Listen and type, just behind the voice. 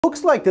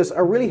Books like this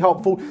are really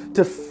helpful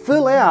to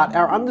fill out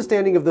our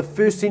understanding of the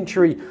first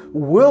century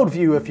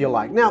worldview, if you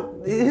like. Now,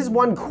 here's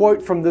one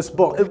quote from this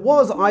book. It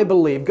was, I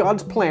believe,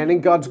 God's plan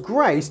and God's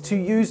grace to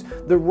use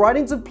the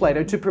writings of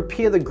Plato to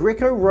prepare the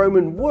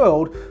Greco-Roman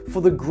world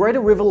for the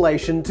greater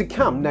revelation to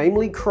come,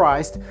 namely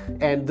Christ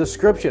and the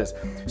Scriptures,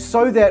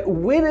 so that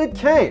when it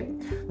came,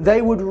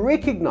 they would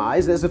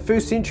recognize, as the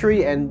first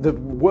century and the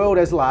world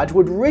as large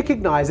would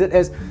recognize it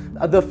as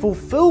the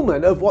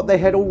fulfillment of what they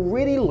had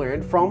already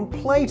learned from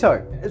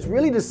Plato. It's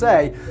really to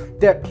say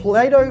that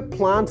Plato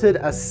planted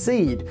a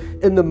seed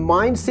in the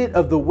mindset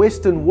of the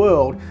Western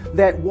world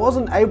that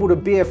wasn't able to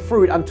bear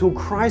fruit until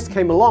Christ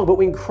came along. But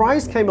when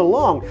Christ came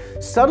along,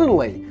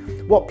 suddenly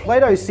what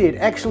Plato said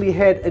actually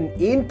had an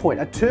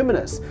endpoint, a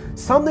terminus,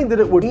 something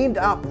that it would end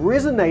up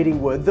resonating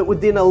with that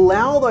would then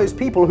allow those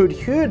people who'd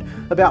heard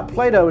about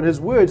Plato and his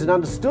words and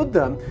understood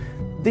them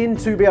then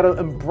to be able to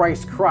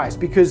embrace Christ,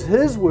 because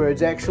his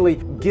words actually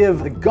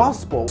give the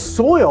gospel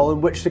soil in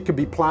which it could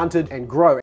be planted and grow.